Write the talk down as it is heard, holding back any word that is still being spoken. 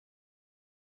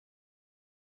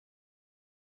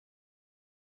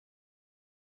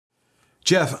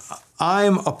Jeff,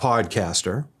 I'm a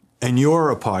podcaster and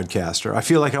you're a podcaster. I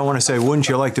feel like I want to say, wouldn't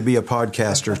you like to be a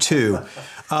podcaster too?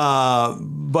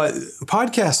 But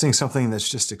podcasting is something that's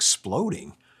just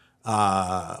exploding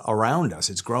around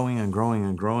us. It's growing and growing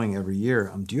and growing every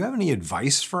year. Do you have any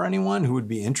advice for anyone who would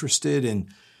be interested in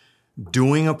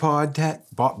doing a podcast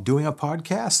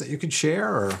that you could share?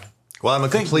 Or well, I'm a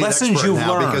complete expert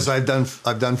now because I've done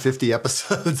 50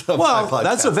 episodes of my podcast.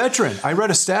 That's a veteran. I read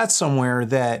a stat somewhere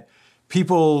that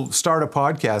people start a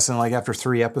podcast and like after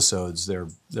 3 episodes, they're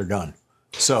done.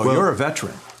 So you're a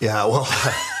veteran. Yeah, well,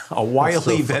 a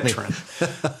wily veteran.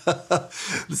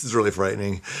 This is really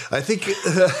frightening. I think,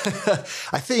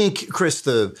 Chris,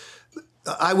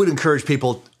 I would encourage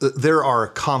people. There are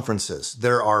conferences,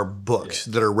 there are books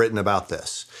that are written about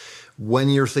this. When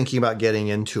you're thinking about getting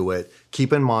into it,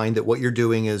 keep in mind that what you're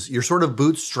doing is you're sort of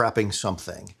bootstrapping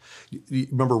something. You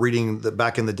remember reading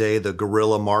back in the day, the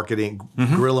guerrilla marketing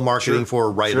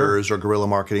for writers or guerrilla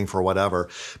marketing for whatever,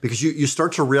 because you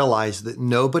start to realize that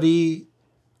nobody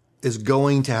is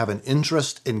going to have an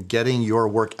interest in getting your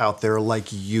work out there like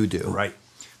you do. Right.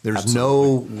 There's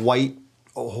no white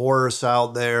horse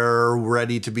out there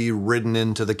ready to be ridden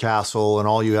into the castle and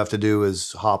all you have to do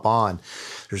is hop on.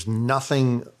 There's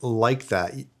nothing like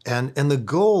that. And the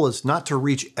goal is not to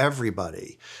reach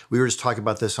everybody. We were just talking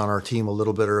about this on our team a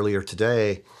little bit earlier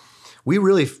today. We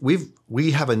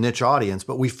have a niche audience,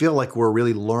 but we feel like we're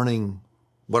really learning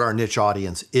what our niche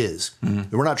audience is.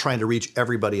 Mm-hmm. We're not trying to reach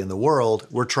everybody in the world.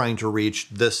 We're trying to reach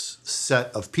this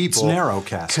set of people. It's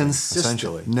narrowcasting,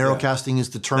 essentially. Narrowcasting is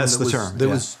the term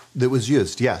that was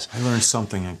used, yes. I learned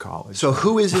something in college. So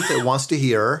who is it that wants to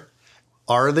hear?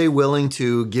 Are they willing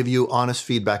to give you honest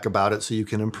feedback about it so you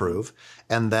can improve?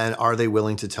 And then are they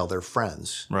willing to tell their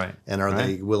friends? Right. And are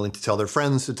they willing to tell their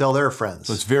friends to tell their friends?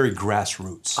 So it's very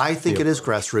grassroots. I think it is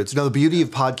grassroots. The beauty of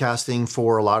podcasting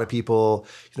for a lot of people,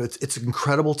 it's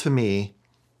incredible to me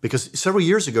because several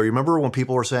years ago, you remember when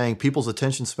people were saying people's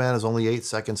attention span is only 8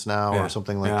 seconds now or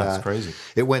something like that? Yeah, that's crazy.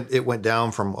 It went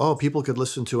down from, people could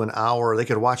listen to an hour, they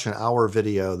could watch an hour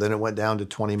video, then it went down to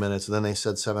 20 minutes, and then they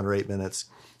said 7 or 8 minutes.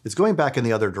 It's going back in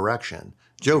the other direction.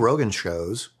 Joe Rogan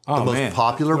shows, the most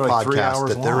popular podcast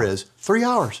that there is, 3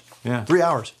 hours. Yeah. 3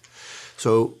 hours.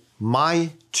 So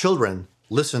my children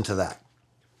listen to that.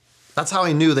 That's how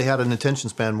I knew they had an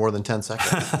attention span more than 10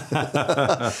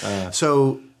 seconds.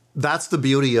 So that's the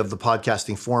beauty of the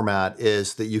podcasting format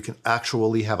is that you can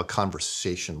actually have a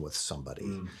conversation with somebody.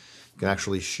 You can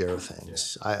actually share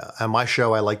things. On my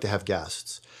show, I like to have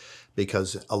guests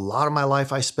because a lot of my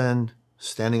life I spend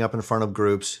standing up in front of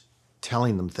groups,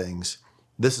 telling them things.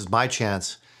 This is my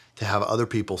chance to have other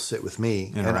people sit with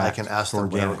me and I can ask them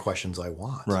whatever questions I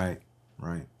want. Right.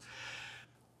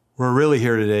 We're really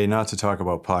here today not to talk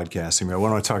about podcasting, but I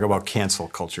want to talk about cancel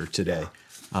culture today.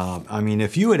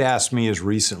 If you had asked me as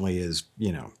recently as,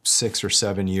 6 or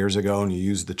 7 years ago and you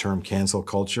used the term cancel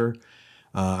culture,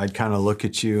 I'd kind of look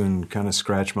at you and kind of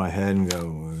scratch my head and go,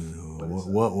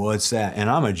 what's that? And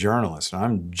I'm a journalist.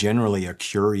 I'm generally a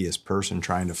curious person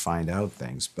trying to find out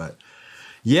things. But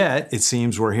yet, it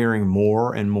seems we're hearing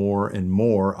more and more and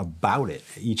more about it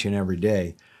each and every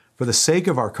day. For the sake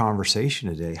of our conversation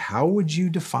today, how would you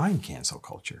define cancel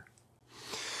culture?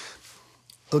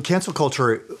 Well, cancel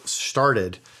culture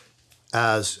started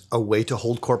as a way to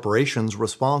hold corporations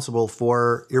responsible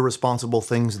for irresponsible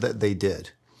things that they did.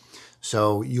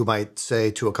 So you might say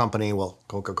to a company, well,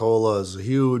 Coca-Cola is a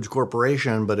huge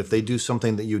corporation, but if they do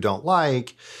something that you don't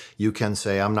like, you can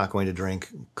say, I'm not going to drink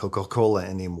Coca-Cola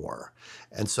anymore.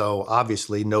 And so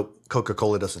obviously,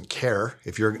 Coca-Cola doesn't care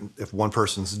if one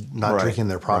person's not drinking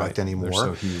their product anymore.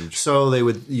 They're so huge. So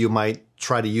you might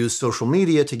try to use social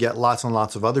media to get lots and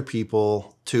lots of other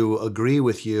people to agree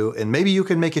with you, and maybe you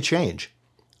can make a change.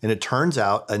 And it turns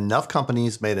out enough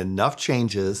companies made enough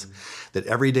changes that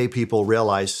everyday people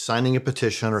realized signing a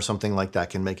petition or something like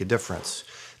that can make a difference.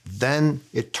 Then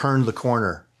it turned the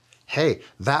corner. Hey,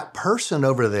 that person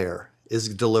over there is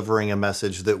delivering a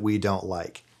message that we don't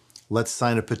like. Let's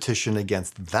sign a petition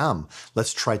against them.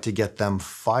 Let's try to get them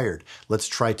fired. Let's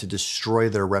try to destroy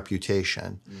their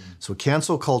reputation. So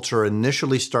cancel culture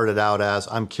initially started out as,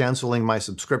 I'm canceling my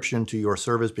subscription to your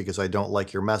service because I don't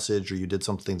like your message or you did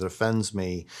something that offends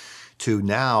me, to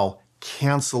now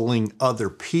canceling other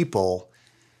people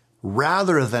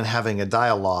rather than having a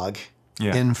dialogue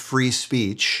in free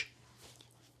speech.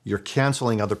 You're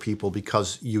canceling other people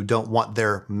because you don't want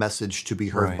their message to be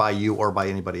heard by you or by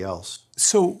anybody else.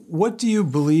 So what do you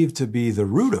believe to be the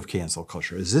root of cancel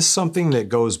culture? Is this something that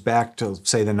goes back to,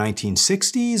 say, the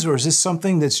 1960s, or is this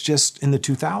something that's just in the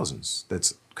 2000s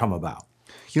that's come about?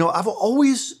 You know, I've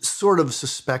always sort of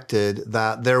suspected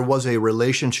that there was a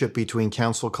relationship between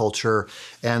cancel culture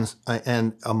and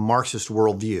a Marxist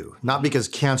worldview. Not because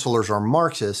cancelers are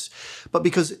Marxists, but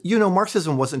because, you know,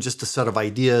 Marxism wasn't just a set of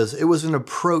ideas, it was an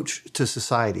approach to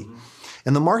society.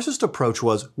 And the Marxist approach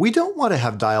was, we don't want to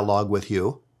have dialogue with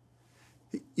you.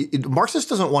 Marxist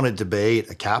doesn't want to debate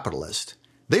a capitalist.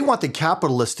 They want the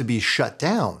capitalist to be shut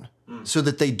down so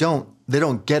that they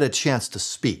don't get a chance to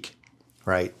speak.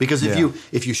 Right? Because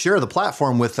if you share the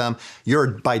platform with them,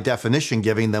 you're by definition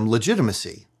giving them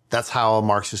legitimacy. That's how a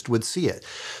Marxist would see it.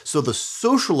 So the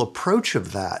social approach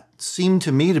of that seemed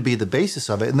to me to be the basis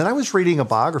of it. And then I was reading a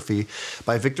biography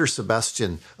by Victor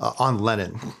Sebastian on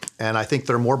Lenin. And I think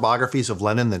there are more biographies of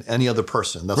Lenin than any other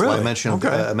person. That's why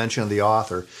I mentioned the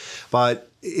author.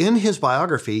 But in his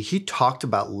biography, he talked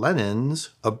about Lenin's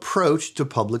approach to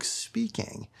public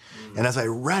speaking. And as I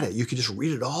read it, you could just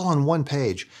read it all on one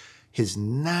page. His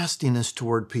nastiness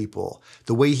toward people,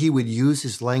 the way he would use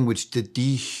his language to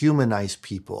dehumanize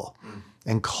people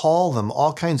and call them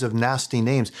all kinds of nasty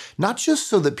names, not just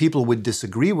so that people would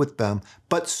disagree with them,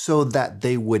 but so that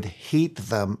they would hate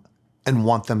them and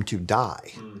want them to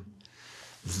die.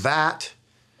 That,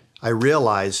 I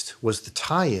realized, was the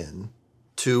tie-in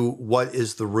to what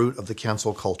is the root of the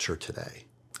cancel culture today.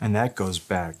 And that goes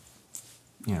back,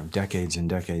 you know, decades and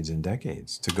decades and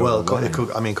decades to go.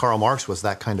 Well, I mean, Karl Marx was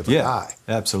that kind of a guy.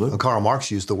 Absolutely. And Karl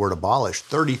Marx used the word abolish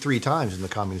 33 times in the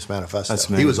Communist Manifesto. That's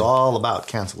amazing. He was all about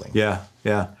canceling. Yeah,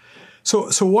 yeah.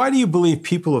 So why do you believe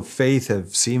people of faith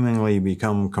have seemingly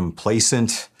become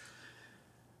complacent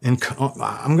and,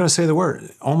 I'm going to say the word,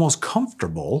 almost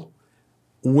comfortable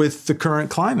with the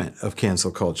current climate of cancel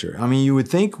culture? I mean, you would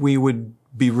think we would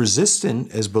be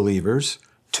resistant as believers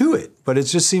to it, but it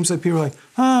just seems like people are like,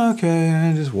 oh, okay,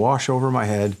 I just wash over my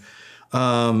head.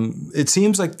 It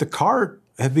seems like the cart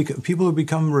people have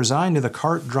become resigned to the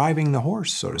cart driving the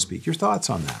horse, so to speak. Your thoughts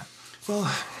on that? Well,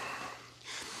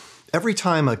 every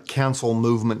time a cancel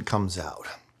movement comes out,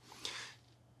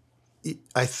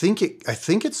 I think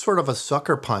it's sort of a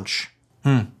sucker punch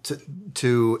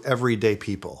to everyday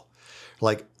people.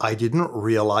 Like, I didn't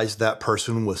realize that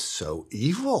person was so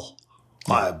evil.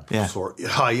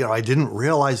 I didn't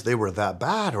realize they were that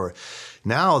bad. Or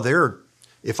now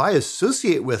if I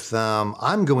associate with them,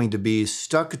 I'm going to be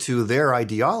stuck to their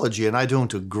ideology, and I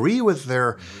don't agree with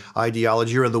their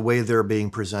ideology or the way they're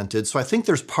being presented. So I think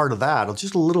there's part of that. It's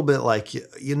just a little bit like,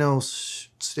 you know,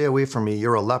 stay away from me,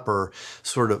 you're a leper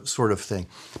sort of thing.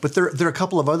 But there are a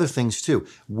couple of other things too.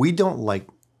 We don't like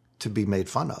to be made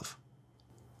fun of,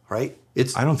 right?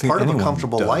 I don't think part of a anyone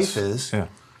comfortable does. life is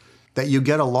that you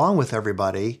get along with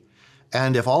everybody,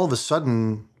 and if all of a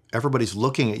sudden everybody's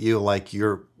looking at you like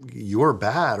you're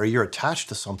bad or you're attached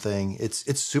to something, it's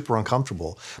super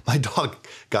uncomfortable. My dog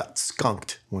got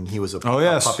skunked when he was a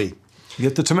puppy.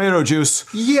 Get the tomato juice.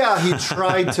 Yeah, he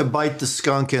tried to bite the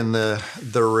skunk in the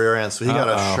rear end, so he got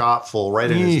a shot full right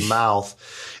in his mouth.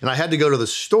 And I had to go to the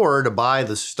store to buy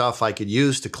the stuff I could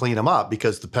use to clean him up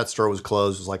because the pet store was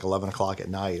closed. It was like 11 o'clock at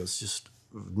night. It was just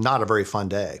not a very fun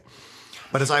day.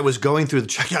 But as I was going through the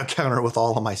checkout counter with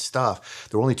all of my stuff,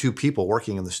 there were only two people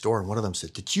working in the store, and one of them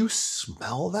said, "Did you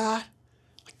smell that?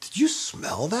 Like, did you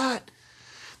smell that?"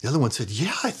 The other one said,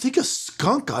 "Yeah, I think a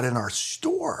skunk got in our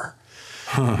store."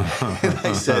 And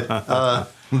I said,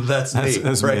 "That's me."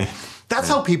 That's right? me. That's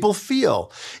how people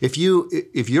feel. If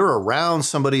you're around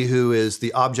somebody who is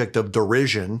the object of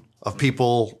derision of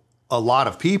people, a lot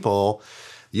of people,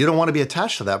 you don't want to be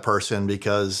attached to that person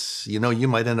because, you know, you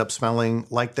might end up smelling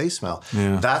like they smell.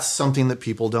 Yeah. That's something that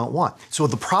people don't want. So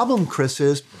the problem, Chris,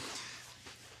 is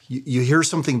you hear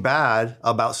something bad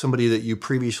about somebody that you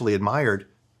previously admired.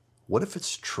 What if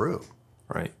it's true?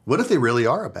 Right. What if they really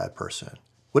are a bad person?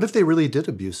 What if they really did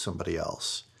abuse somebody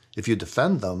else? If you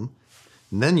defend them,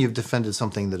 then you've defended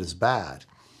something that is bad.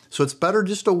 So it's better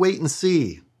just to wait and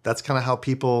see. That's kind of how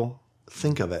people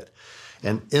think of it.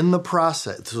 And in the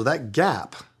process, so that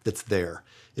gap that's there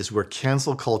is where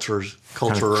cancel cancelers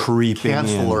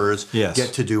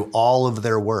get to do all of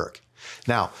their work.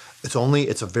 Now, it's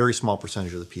a very small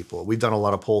percentage of the people. We've done a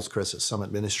lot of polls, Chris, at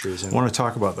Summit Ministries. And I want to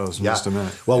talk about those in just a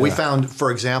minute. Well, we found, for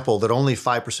example, that only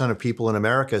 5% of people in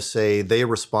America say they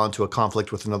respond to a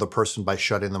conflict with another person by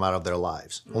shutting them out of their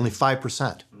lives. Only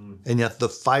 5%. And yet the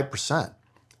 5%,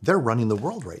 they're running the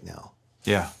world right now.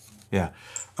 Yeah, yeah.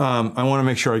 I want to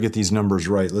make sure I get these numbers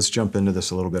right. Let's jump into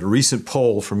this a little bit. A recent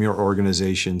poll from your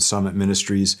organization, Summit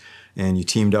Ministries, and you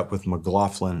teamed up with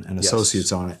McLaughlin and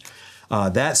Associates on it.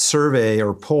 That survey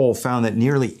or poll found that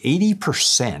nearly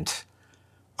 80%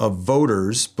 of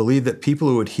voters believe that people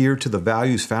who adhere to the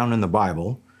values found in the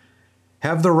Bible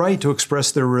have the right to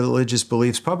express their religious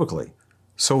beliefs publicly.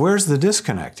 So where's the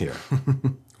disconnect here?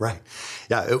 Right.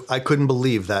 Yeah, I couldn't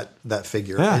believe that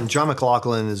figure. Yeah. And John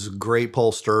McLaughlin is a great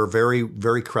pollster, very,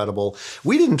 very credible.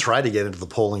 We didn't try to get into the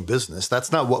polling business.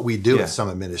 That's not what we do at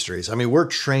Summit Ministries. I mean, we're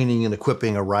training and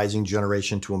equipping a rising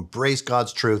generation to embrace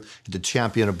God's truth and to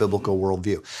champion a biblical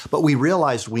worldview. But we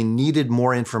realized we needed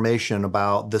more information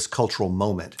about this cultural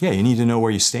moment. Yeah, you need to know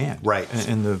where you stand. Right.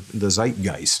 In the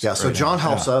zeitgeist. Yeah, so right John now.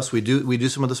 helps us. We do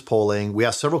some of this polling. We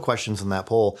asked several questions in that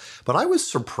poll, but I was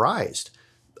surprised.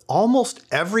 Almost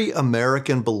every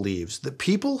American believes that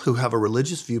people who have a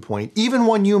religious viewpoint, even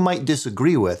one you might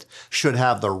disagree with, should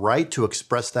have the right to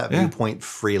express that viewpoint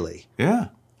freely. Yeah.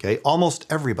 Okay, almost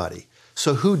everybody.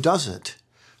 So who doesn't?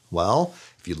 Well,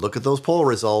 if you look at those poll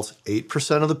results,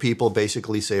 8% of the people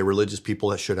basically say religious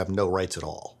people should have no rights at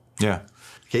all. Yeah.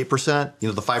 8%,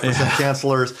 the 5%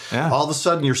 cancelers. Yeah. All of a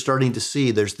sudden, you're starting to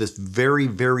see there's this very,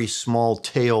 very small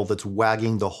tail that's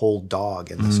wagging the whole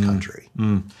dog in this country.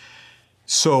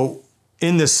 So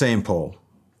in this same poll,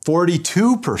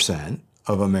 42%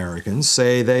 of Americans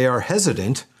say they are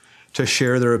hesitant to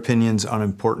share their opinions on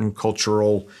important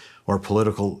cultural or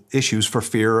political issues for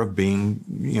fear of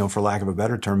being, for lack of a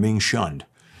better term, being shunned.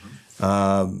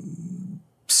 So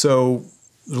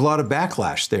there's a lot of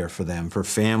backlash there for them, for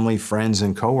family, friends,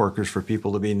 and coworkers, for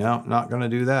people to be, no, not going to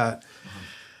do that.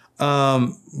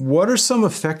 What are some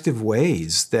effective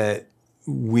ways that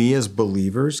we as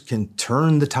believers can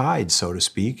turn the tide, so to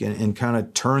speak, and kind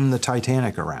of turn the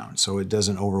Titanic around so it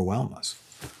doesn't overwhelm us?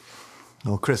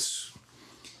 Well, Chris,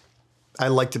 I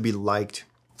like to be liked.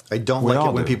 I don't like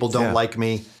it when people don't like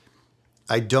me.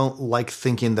 I don't like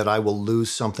thinking that I will lose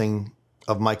something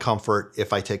of my comfort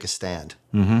if I take a stand.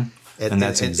 And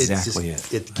that's exactly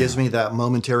it. It gives me that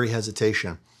momentary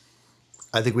hesitation.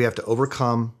 I think we have to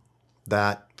overcome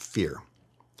that fear.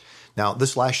 Now,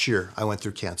 this last year, I went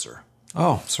through cancer.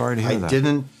 Oh, sorry to hear that. I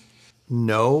didn't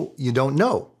know. You don't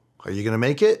know. Are you going to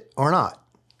make it or not?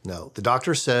 No. The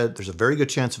doctor said there's a very good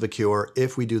chance of a cure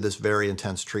if we do this very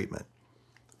intense treatment.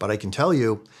 But I can tell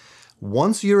you,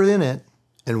 once you're in it,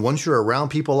 and once you're around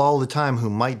people all the time who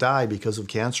might die because of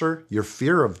cancer, your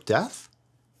fear of death,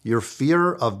 your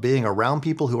fear of being around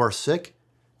people who are sick,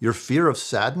 your fear of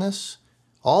sadness,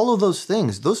 all of those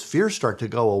things, those fears start to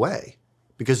go away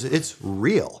because it's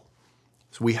real.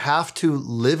 So we have to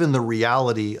live in the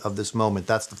reality of this moment.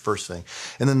 That's the first thing.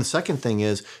 And then the second thing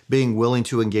is being willing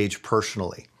to engage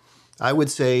personally. I would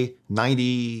say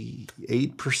 98%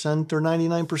 or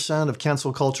 99% of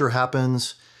cancel culture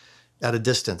happens at a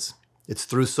distance. It's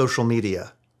through social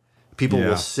media. People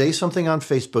will say something on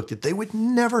Facebook that they would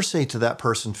never say to that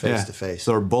person face to face.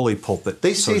 Their bully pulpit.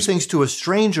 They say things to a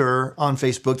stranger on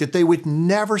Facebook that they would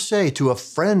never say to a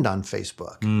friend on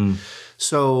Facebook.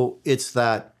 So it's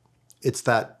that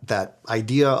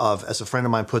idea of, as a friend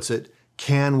of mine puts it,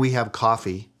 can we have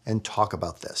coffee and talk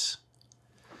about this?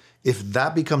 If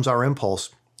that becomes our impulse,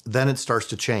 then it starts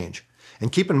to change.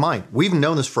 And keep in mind, we've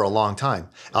known this for a long time.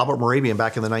 Albert Moravian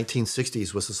back in the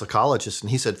 1960s was a psychologist, and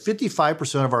he said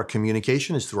 55% of our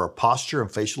communication is through our posture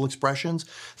and facial expressions.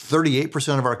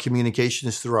 38% of our communication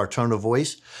is through our tone of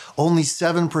voice. Only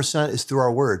 7% is through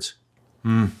our words.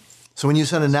 So when you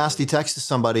send a nasty text to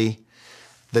somebody,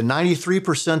 the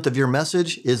 93% of your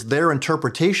message is their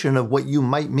interpretation of what you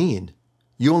might mean.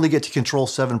 You only get to control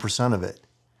 7% of it.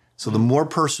 So the more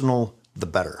personal, the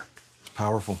better.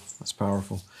 Powerful. That's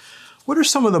powerful. What are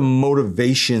some of the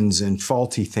motivations and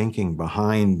faulty thinking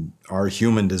behind our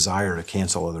human desire to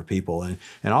cancel other people? And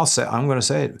I'm going to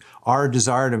say it, our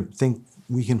desire to think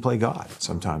we can play God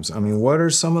sometimes. I mean, what are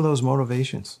some of those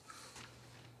motivations?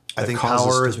 I think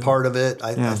power is part of it.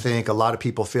 I think a lot of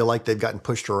people feel like they've gotten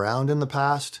pushed around in the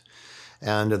past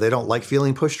and they don't like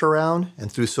feeling pushed around.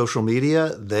 And through social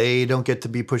media, they don't get to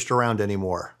be pushed around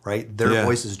anymore, right? Their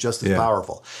voice is just as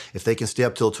powerful. If they can stay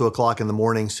up till 2 o'clock in the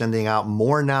morning sending out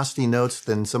more nasty notes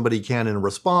than somebody can in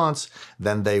response,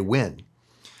 then they win.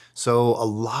 So a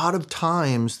lot of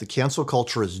times the cancel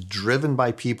culture is driven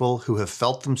by people who have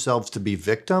felt themselves to be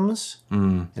victims.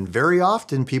 And very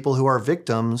often people who are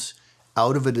victims,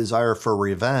 out of a desire for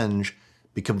revenge,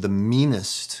 become the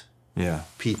meanest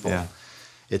people. Yeah.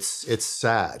 It's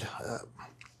sad.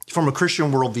 From a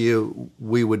Christian worldview,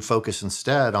 we would focus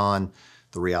instead on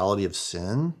the reality of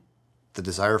sin, the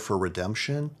desire for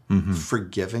redemption,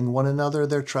 forgiving one another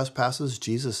their trespasses.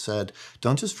 Jesus said,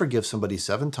 don't just forgive somebody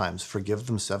 7 times, forgive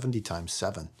them 70 times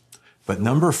 7. But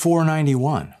number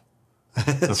 491, the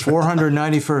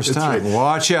 491st time, right.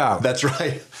 Watch out. That's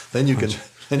right. Then you can...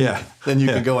 Then you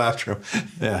can go after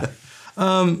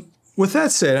them. With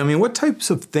that said, I mean, what types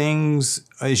of things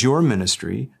is your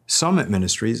ministry, Summit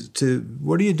Ministries,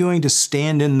 what are you doing to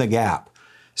stand in the gap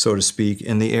so to speak,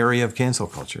 in the area of cancel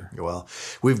culture? Well,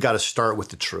 we've got to start with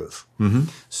the truth.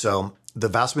 So the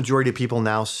vast majority of people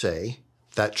now say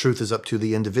that truth is up to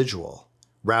the individual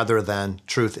rather than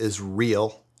truth is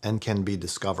real and can be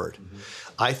discovered.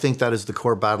 I think that is the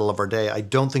core battle of our day. I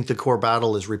don't think the core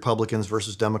battle is Republicans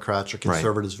versus Democrats or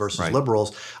conservatives versus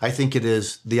liberals. I think it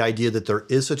is the idea that there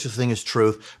is such a thing as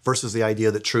truth versus the idea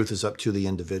that truth is up to the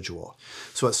individual.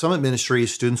 So at Summit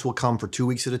Ministries, students will come for 2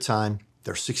 weeks at a time.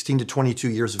 They're 16 to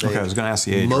 22 years of age. Okay, I was going to ask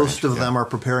the age Most range. of them are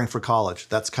preparing for college.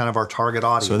 That's kind of our target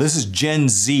audience. So this is Gen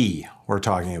Z we're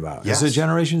talking about. Yes. Is it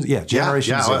Generation Z? Yeah,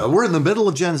 Generation Z. We're in the middle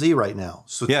of Gen Z right now.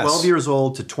 So 12 years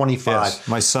old to 25. Yes,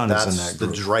 my son is in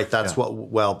that group. Right, that's what,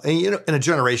 well, and and a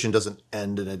generation doesn't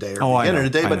end in a day or begin in a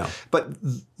day, but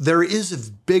there is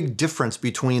a big difference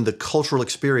between the cultural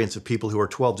experience of people who are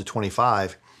 12 to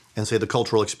 25 and say the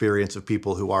cultural experience of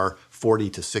people who are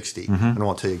 40 to 60. And I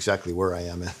won't tell you exactly where I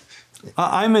am.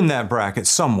 I'm in that bracket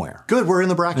somewhere. Good, we're in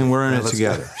the bracket. And we're in it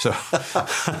together. So,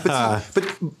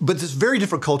 but this very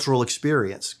different cultural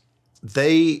experience.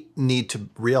 They need to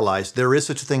realize there is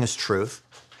such a thing as truth,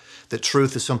 that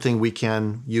truth is something we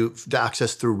can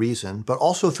access through reason, but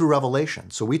also through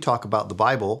revelation. So we talk about the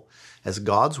Bible as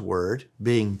God's word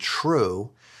being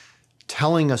true,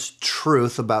 telling us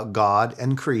truth about God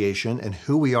and creation and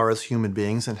who we are as human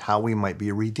beings and how we might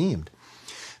be redeemed.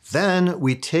 Then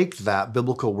we take that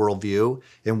biblical worldview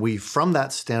and we, from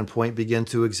that standpoint, begin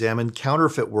to examine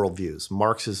counterfeit worldviews,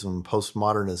 Marxism,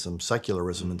 postmodernism,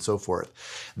 secularism, and so forth,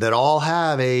 that all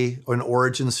have an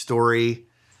origin story,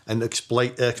 an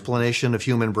explanation of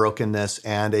human brokenness,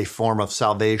 and a form of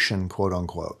salvation, quote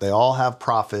unquote. They all have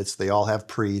prophets, they all have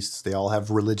priests, they all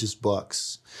have religious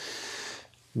books.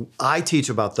 I teach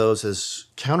about those as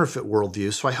counterfeit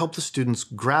worldviews, so I help the students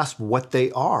grasp what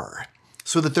they are,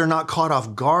 so that they're not caught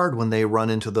off guard when they run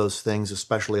into those things,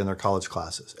 especially in their college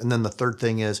classes. And then the third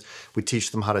thing is we teach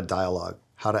them how to dialogue,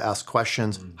 how to ask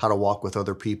questions, how to walk with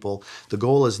other people. The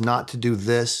goal is not to do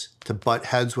this, to butt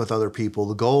heads with other people.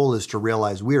 The goal is to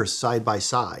realize we are side by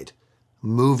side,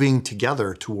 moving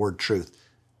together toward truth.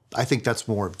 I think that's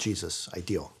more of Jesus'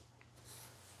 ideal.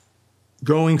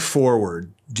 Going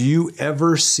forward, do you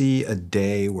ever see a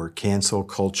day where cancel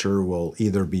culture will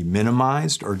either be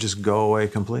minimized or just go away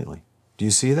completely? Do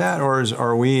you see that, or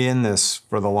are we in this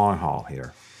for the long haul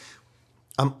here?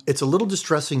 It's a little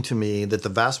distressing to me that the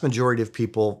vast majority of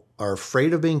people are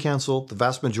afraid of being canceled. The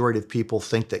vast majority of people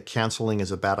think that canceling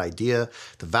is a bad idea.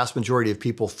 The vast majority of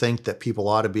people think that people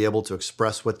ought to be able to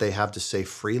express what they have to say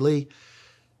freely.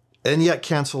 And yet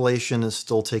cancellation is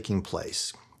still taking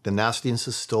place. The nastiness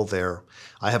is still there.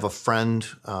 I have a friend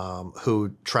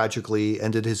who tragically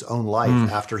ended his own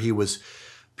life after he was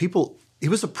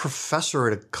a professor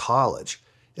at a college,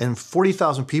 and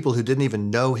 40,000 people who didn't even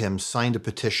know him signed a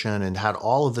petition and had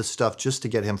all of this stuff just to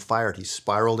get him fired. He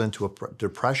spiraled into a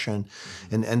depression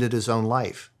and ended his own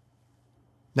life.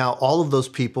 Now, all of those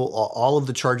people, all of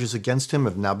the charges against him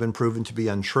have now been proven to be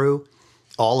untrue.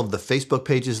 All of the Facebook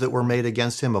pages that were made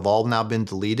against him have all now been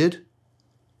deleted.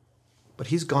 But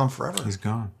he's gone forever. He's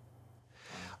gone.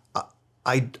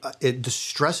 It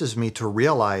distresses me to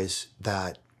realize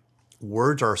that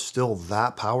words are still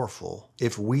that powerful.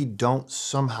 If we don't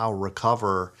somehow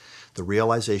recover the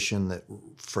realization that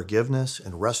forgiveness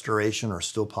and restoration are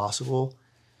still possible,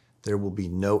 there will be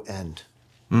no end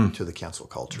to the cancel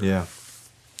culture. Yeah,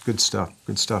 good stuff,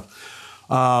 good stuff.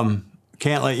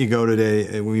 Can't let you go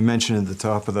today. We mentioned at the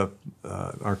top of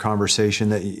our conversation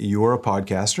that you are a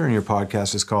podcaster, and your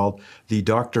podcast is called The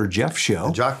Dr. Jeff Show.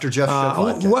 The Dr. Jeff Show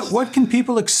podcast. What can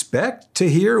people expect to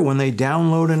hear when they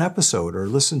download an episode or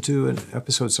listen to an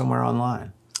episode somewhere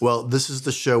online? Well, this is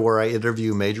the show where I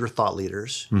interview major thought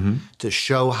leaders to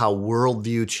show how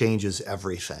worldview changes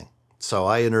everything. So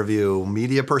I interview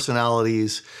media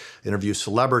personalities, interview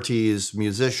celebrities,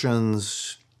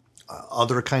 musicians,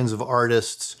 other kinds of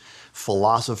artists,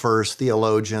 philosophers,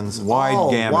 theologians,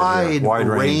 wide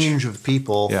range of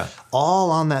people, all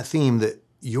on that theme that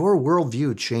your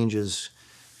worldview changes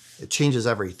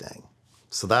everything.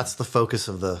 So that's the focus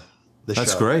of the show.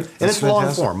 That's great. And it's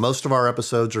long form. Most of our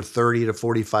episodes are 30 to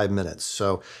 45 minutes.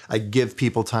 So I give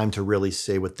people time to really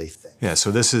say what they think. Yeah, so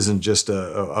this isn't just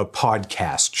a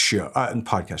podcast show, a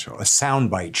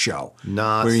soundbite show,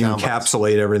 where you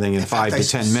encapsulate everything in 5 to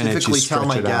 10 minutes. You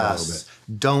stretch it out a little bit.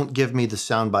 Don't give me the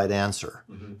soundbite answer,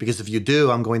 because if you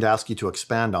do, I'm going to ask you to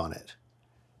expand on it.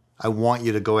 I want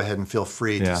you to go ahead and feel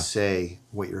free to say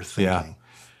what you're thinking.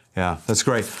 Yeah, that's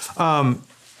great.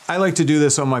 I like to do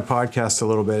this on my podcast a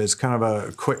little bit. It's kind of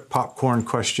a quick popcorn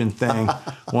question thing.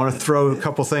 I want to throw a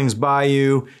couple things by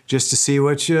you just to see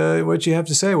what you have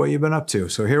to say, what you've been up to.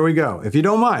 So here we go. If you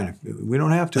don't mind, we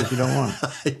don't have to if you don't want.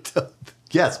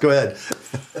 Yes, go ahead.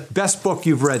 Best book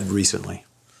you've read recently?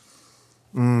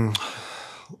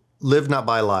 Live Not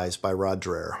by Lies by Rod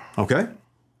Dreher. Okay.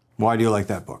 Why do you like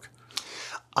that book?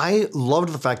 I loved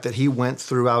the fact that he went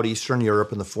throughout Eastern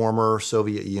Europe and the former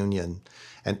Soviet Union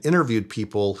and interviewed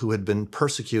people who had been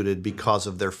persecuted because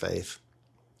of their faith.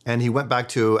 And he went back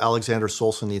to Alexander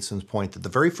Solzhenitsyn's point that the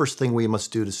very first thing we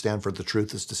must do to stand for the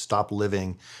truth is to stop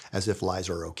living as if lies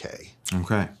are okay.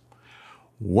 Okay.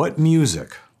 What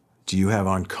music do you have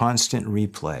on constant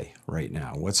replay right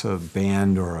now? What's a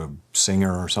band or a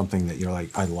singer or something that you're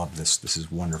like, I love this, this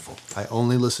is wonderful? I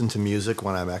only listen to music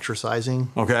when I'm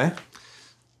exercising. Okay.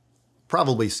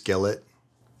 Probably Skillet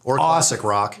or Awesome. classic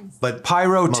rock, but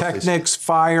Pyrotechnics,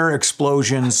 fire,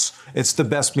 explosions. It's the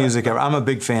best music ever. I'm a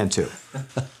big fan too.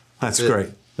 That's great.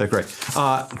 That's great.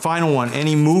 Final one,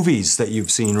 any movies that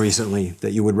you've seen recently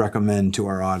that you would recommend to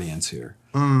our audience here?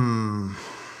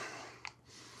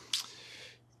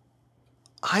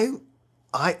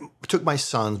 I took my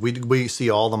sons. We see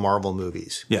all the Marvel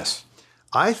movies. Yes.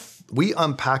 We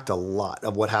unpacked a lot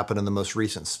of what happened in the most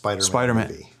recent Spider-Man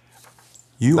movie.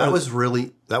 That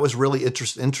was really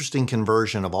interesting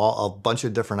conversion of a bunch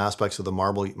of different aspects of the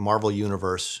Marvel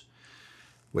universe,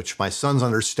 which my sons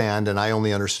understand and I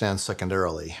only understand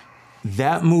secondarily.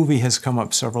 That movie has come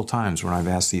up several times when I've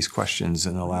asked these questions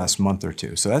in the last month or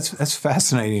two. So that's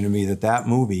fascinating to me that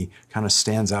movie kind of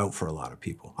stands out for a lot of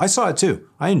people. I saw it too.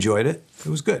 I enjoyed it. It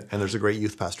was good. And there's a great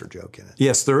youth pastor joke in it.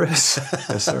 Yes, there is.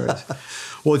 Yes, there is.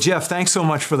 Well, Jeff, thanks so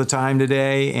much for the time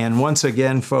today. And once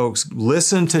again, folks,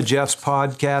 listen to Jeff's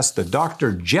podcast, The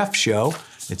Dr. Jeff Show.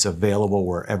 It's available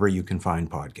wherever you can find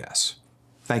podcasts.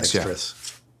 Thanks, Jeff. Chris.